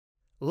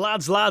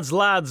Lads,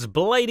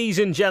 ladies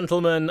and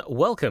gentlemen,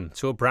 welcome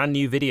to a brand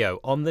new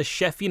video on the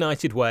Sheffield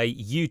United Way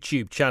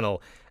YouTube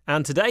channel.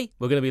 And today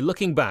we're going to be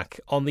looking back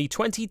on the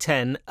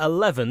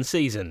 2010-11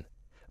 season.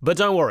 But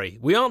don't worry,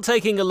 we aren't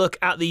taking a look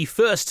at the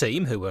first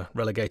team who were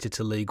relegated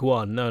to League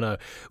One, no.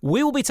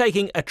 We will be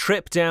taking a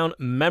trip down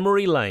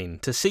memory lane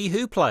to see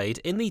who played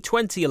in the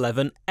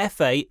 2011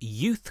 FA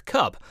Youth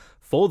Cup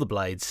for the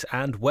Blades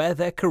and where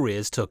their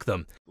careers took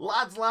them.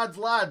 Lads.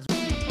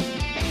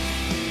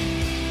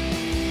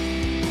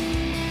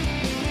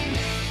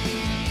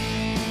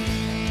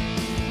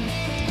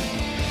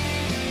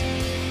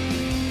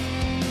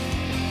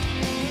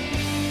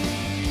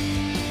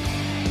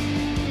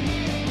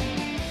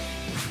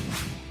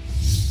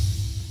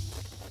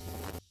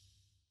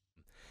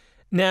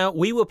 Now,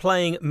 we were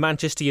playing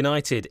Manchester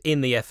United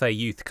in the FA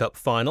Youth Cup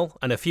final,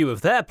 and a few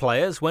of their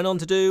players went on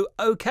to do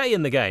okay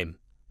in the game.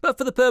 But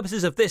for the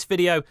purposes of this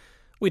video,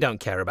 we don't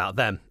care about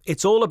them.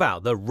 It's all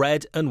about the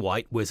Red and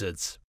White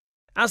Wizards.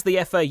 As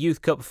the FA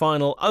Youth Cup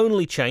final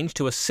only changed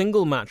to a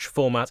single match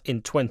format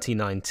in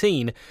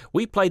 2019,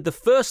 we played the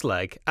first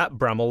leg at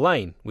Bramall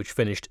Lane, which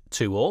finished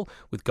 2-2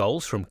 with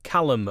goals from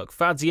Callum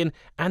McFadzean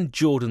and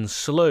Jordan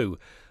Slew.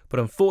 But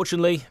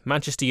unfortunately,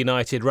 Manchester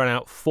United ran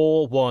out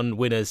 4-1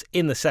 winners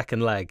in the second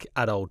leg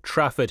at Old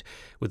Trafford,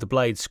 with the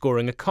Blades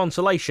scoring a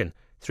consolation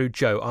through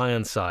Joe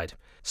Ironside.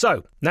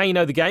 So, now you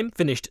know the game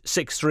finished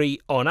 6-3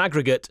 on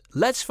aggregate,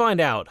 let's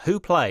find out who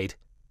played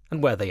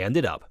and where they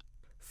ended up.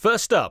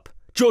 First up,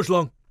 George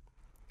Long.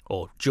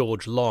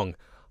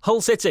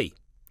 Hull City,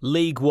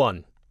 League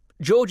One.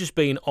 George has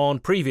been on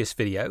previous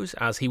videos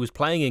as he was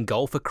playing in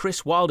goal for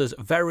Chris Wilder's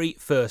very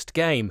first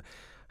game.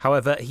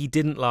 However, he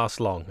didn't last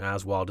long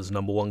as Wilder's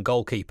 #1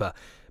 goalkeeper.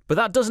 But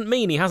that doesn't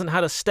mean he hasn't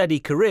had a steady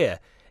career.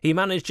 He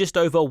managed just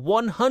over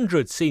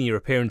 100 senior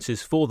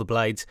appearances for the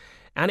Blades,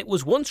 and it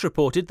was once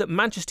reported that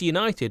Manchester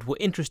United were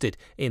interested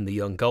in the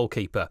young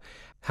goalkeeper.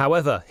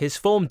 However, his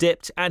form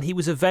dipped and he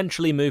was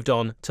eventually moved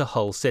on to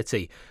Hull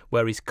City,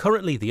 where he's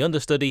currently the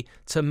understudy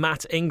to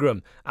Matt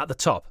Ingram at the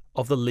top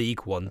of the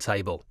League One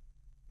table.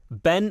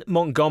 Ben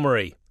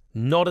Montgomery,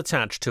 not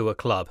attached to a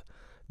club.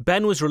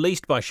 Ben was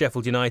released by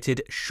Sheffield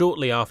United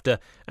shortly after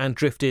and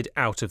drifted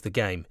out of the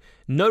game.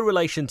 No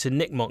relation to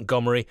Nick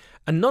Montgomery,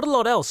 and not a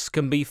lot else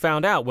can be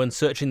found out when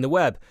searching the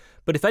web.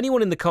 But if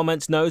anyone in the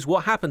comments knows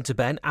what happened to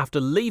Ben after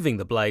leaving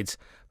the Blades,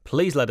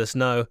 please let us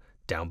know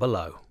down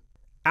below.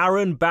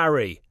 Aaron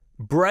Barry,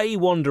 Bray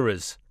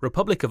Wanderers,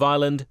 Republic of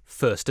Ireland,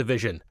 First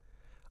Division.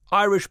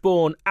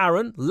 Irish-born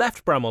Aaron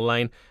left Bramall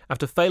Lane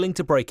after failing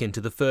to break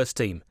into the first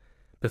team.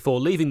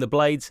 Before leaving the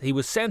Blades, he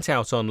was sent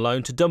out on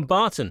loan to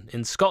Dumbarton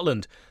in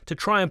Scotland to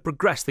try and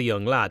progress the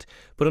young lad,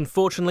 but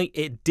unfortunately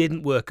it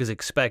didn't work as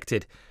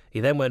expected. He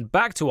then went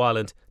back to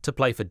Ireland to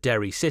play for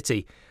Derry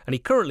City, and he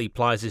currently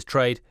plies his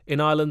trade in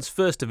Ireland's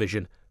First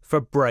Division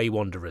for Bray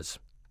Wanderers.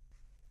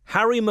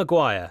 Harry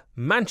Maguire,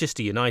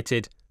 Manchester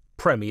United,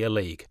 Premier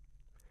League.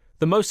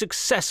 The most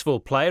successful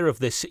player of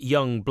this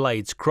young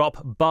Blades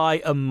crop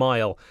by a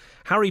mile.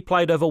 Harry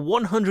played over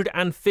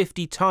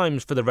 150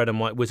 times for the Red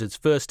and White Wizards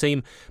first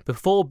team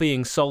before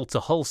being sold to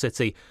Hull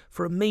City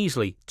for a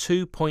measly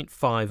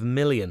 £2.5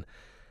 million.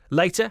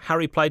 Later,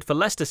 Harry played for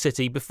Leicester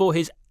City before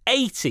his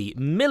 £80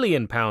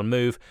 million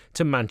move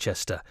to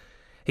Manchester.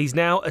 He's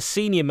now a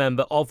senior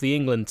member of the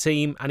England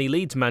team and he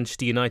leads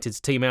Manchester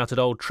United's team out at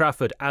Old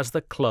Trafford as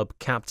the club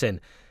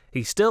captain.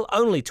 He's still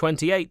only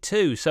 28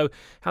 too, so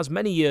has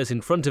many years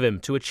in front of him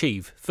to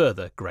achieve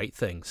further great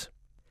things.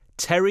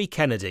 Terry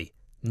Kennedy,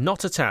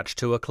 not attached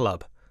to a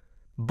club.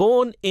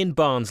 Born in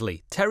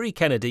Barnsley, Terry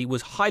Kennedy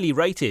was highly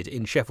rated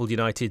in Sheffield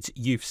United's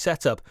youth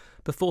setup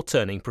before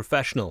turning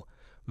professional.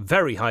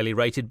 Very highly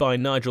rated by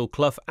Nigel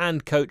Clough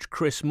and coach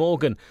Chris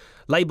Morgan,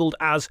 labelled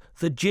as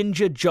the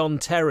Ginger John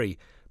Terry,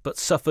 but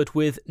suffered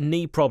with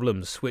knee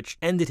problems which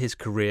ended his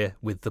career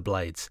with the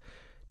Blades.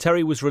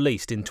 Terry was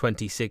released in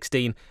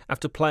 2016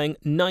 after playing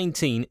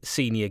 19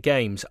 senior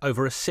games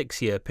over a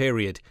 6-year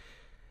period.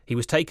 He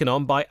was taken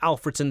on by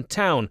Alfreton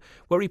Town,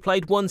 where he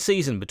played one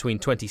season between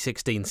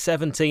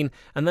 2016-17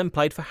 and then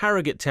played for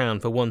Harrogate Town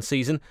for one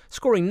season,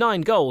 scoring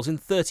 9 goals in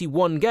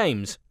 31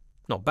 games.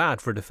 Not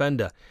bad for a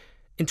defender.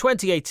 In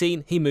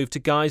 2018, he moved to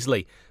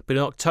Guiseley, but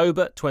in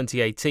October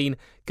 2018,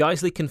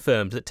 Guiseley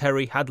confirmed that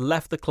Terry had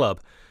left the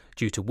club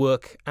due to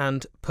work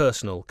and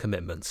personal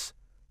commitments.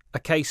 A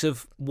case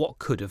of what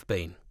could have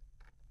been.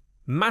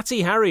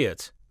 Matty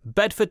Harriott,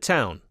 Bedford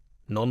Town,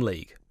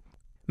 non-league.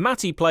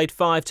 Matty played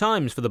 5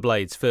 times for the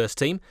Blades first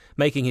team,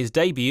 making his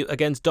debut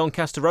against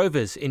Doncaster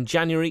Rovers in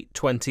January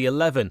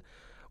 2011.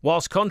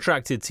 Whilst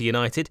contracted to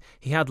United,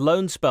 he had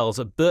loan spells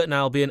at Burton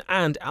Albion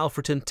and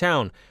Alfreton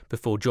Town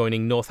before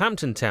joining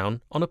Northampton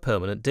Town on a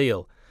permanent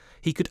deal.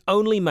 He could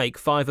only make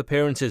 5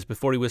 appearances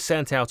before he was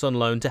sent out on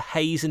loan to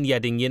Hayes and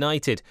Yeading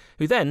United,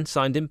 who then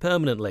signed him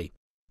permanently.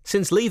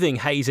 Since leaving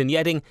Hayes and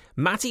Yeading,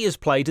 Matty has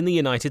played in the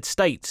United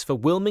States for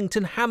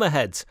Wilmington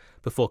Hammerheads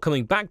before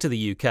coming back to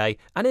the UK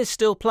and is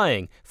still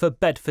playing for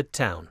Bedford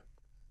Town.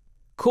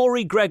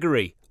 Corey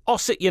Gregory,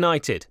 Ossett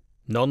United,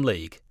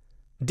 non-league.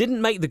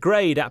 Didn't make the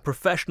grade at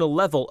professional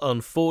level,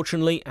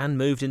 unfortunately, and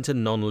moved into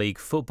non-league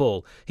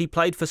football. He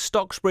played for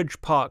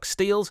Stocksbridge Park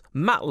Steels,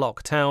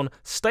 Matlock Town,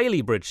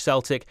 Stalybridge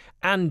Celtic,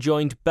 and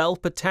joined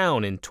Belper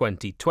Town in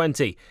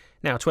 2020.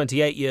 Now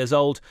 28 years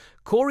old,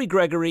 Corey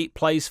Gregory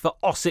plays for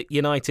Ossett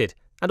United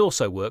and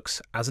also works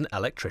as an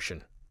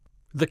electrician.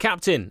 The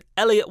captain,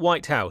 Elliot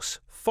Whitehouse,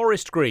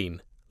 Forest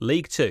Green,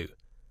 League Two.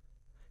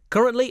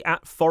 Currently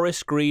at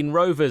Forest Green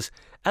Rovers,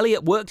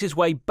 Elliot worked his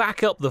way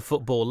back up the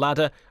football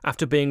ladder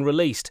after being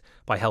released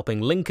by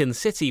helping Lincoln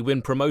City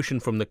win promotion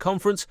from the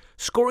conference,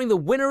 scoring the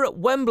winner at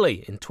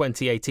Wembley in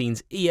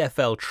 2018's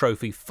EFL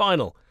Trophy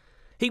final.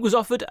 He was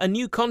offered a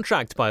new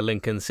contract by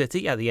Lincoln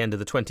City at the end of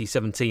the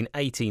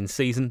 2017-18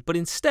 season, but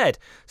instead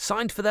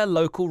signed for their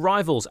local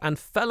rivals and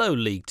fellow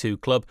League Two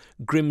club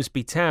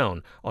Grimsby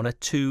Town on a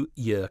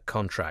 2-year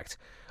contract.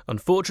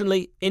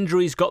 Unfortunately,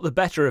 injuries got the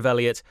better of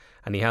Elliot,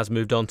 and he has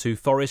moved on to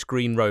Forest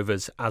Green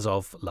Rovers as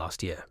of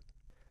last year.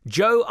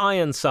 Joe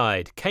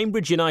Ironside,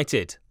 Cambridge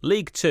United,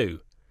 League Two.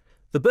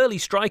 The Burley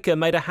striker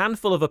made a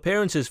handful of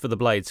appearances for the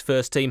Blades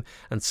first team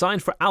and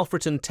signed for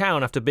Alfreton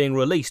Town after being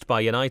released by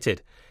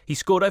United. He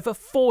scored over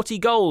 40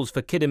 goals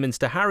for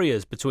Kidderminster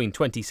Harriers between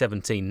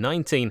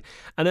 2017-19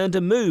 and earned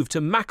a move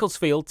to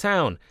Macclesfield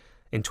Town.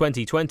 In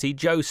 2020,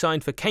 Joe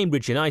signed for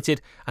Cambridge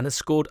United and has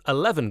scored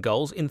 11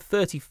 goals in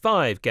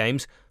 35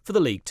 games for the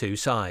League Two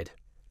side.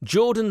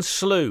 Jordan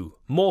Slew,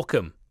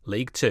 Morecambe,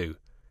 League Two.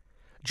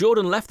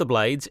 Jordan left the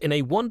Blades in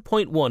a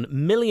 £1.1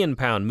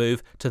 million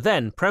move to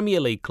then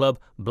Premier League club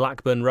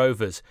Blackburn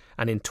Rovers,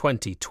 and in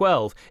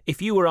 2012,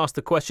 if you were asked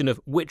the question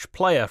of which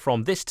player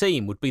from this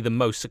team would be the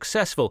most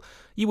successful,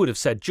 you would have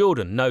said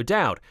Jordan, no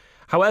doubt.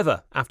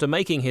 However, after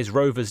making his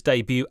Rovers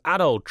debut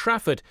at Old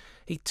Trafford,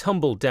 he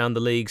tumbled down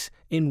the leagues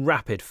in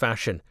rapid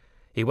fashion.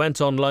 He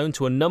went on loan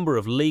to a number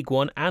of League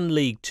One and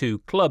League Two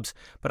clubs,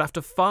 but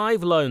after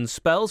 5 loan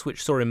spells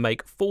which saw him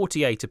make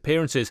 48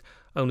 appearances,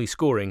 only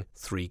scoring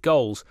 3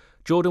 goals,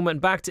 Jordan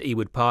went back to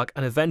Ewood Park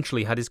and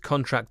eventually had his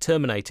contract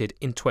terminated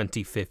in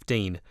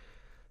 2015.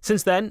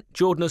 Since then,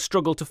 Jordan has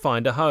struggled to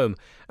find a home,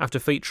 after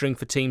featuring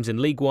for teams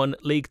in League One,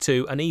 League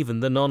Two and even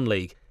the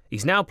non-league.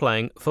 He's now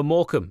playing for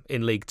Morecambe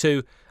in League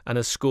Two and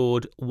has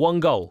scored 1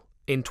 goal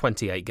in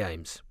 28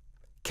 games.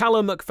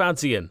 Callum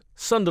McFadzean,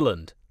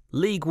 Sunderland,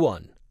 League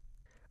One.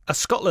 A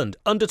Scotland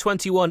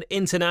under-21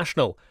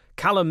 international,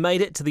 Callum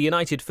made it to the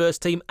United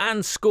first team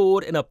and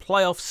scored in a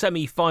playoff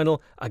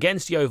semi-final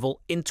against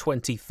Yeovil in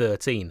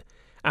 2013.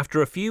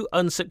 After a few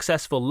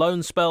unsuccessful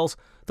loan spells,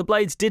 the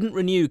Blades didn't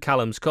renew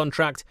Callum's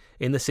contract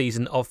in the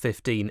season of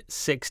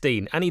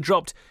 15-16, and he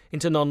dropped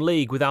into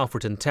non-league with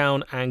Alfreton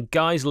Town and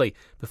Guiseley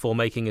before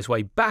making his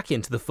way back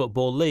into the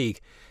Football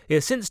League. He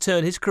has since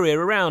turned his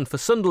career around for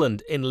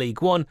Sunderland in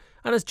League One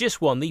and has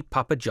just won the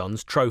Papa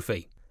John's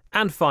Trophy.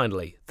 And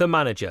finally, the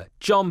manager,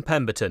 John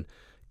Pemberton,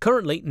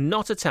 currently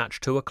not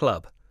attached to a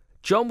club.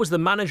 John was the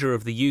manager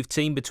of the youth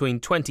team between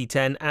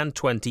 2010 and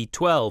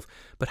 2012,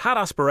 but had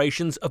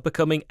aspirations of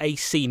becoming a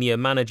senior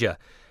manager.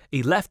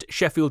 He left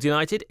Sheffield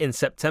United in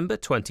September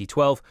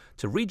 2012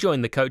 to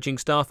rejoin the coaching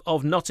staff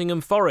of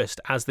Nottingham Forest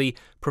as the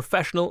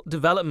professional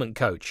development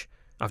coach.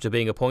 After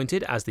being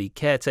appointed as the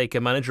caretaker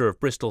manager of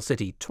Bristol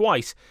City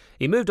twice,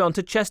 he moved on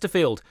to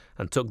Chesterfield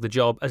and took the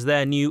job as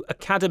their new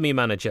academy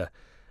manager.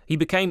 He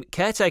became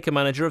caretaker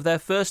manager of their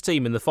first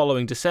team in the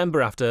following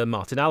December after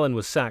Martin Allen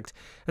was sacked,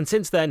 and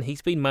since then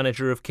he's been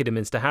manager of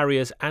Kidderminster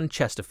Harriers and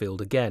Chesterfield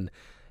again.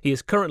 He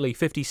is currently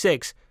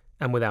 56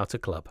 and without a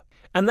club.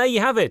 And there you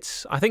have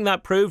it. I think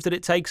that proves that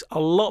it takes a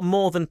lot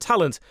more than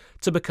talent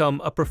to become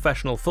a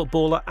professional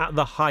footballer at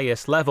the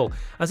highest level,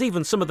 as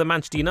even some of the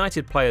Manchester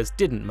United players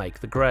didn't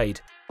make the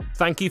grade.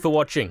 Thank you for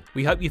watching.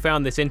 We hope you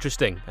found this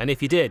interesting, and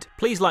if you did,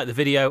 please like the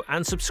video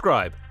and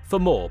subscribe for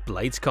more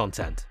Blades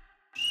content.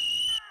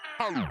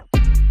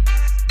 Oh.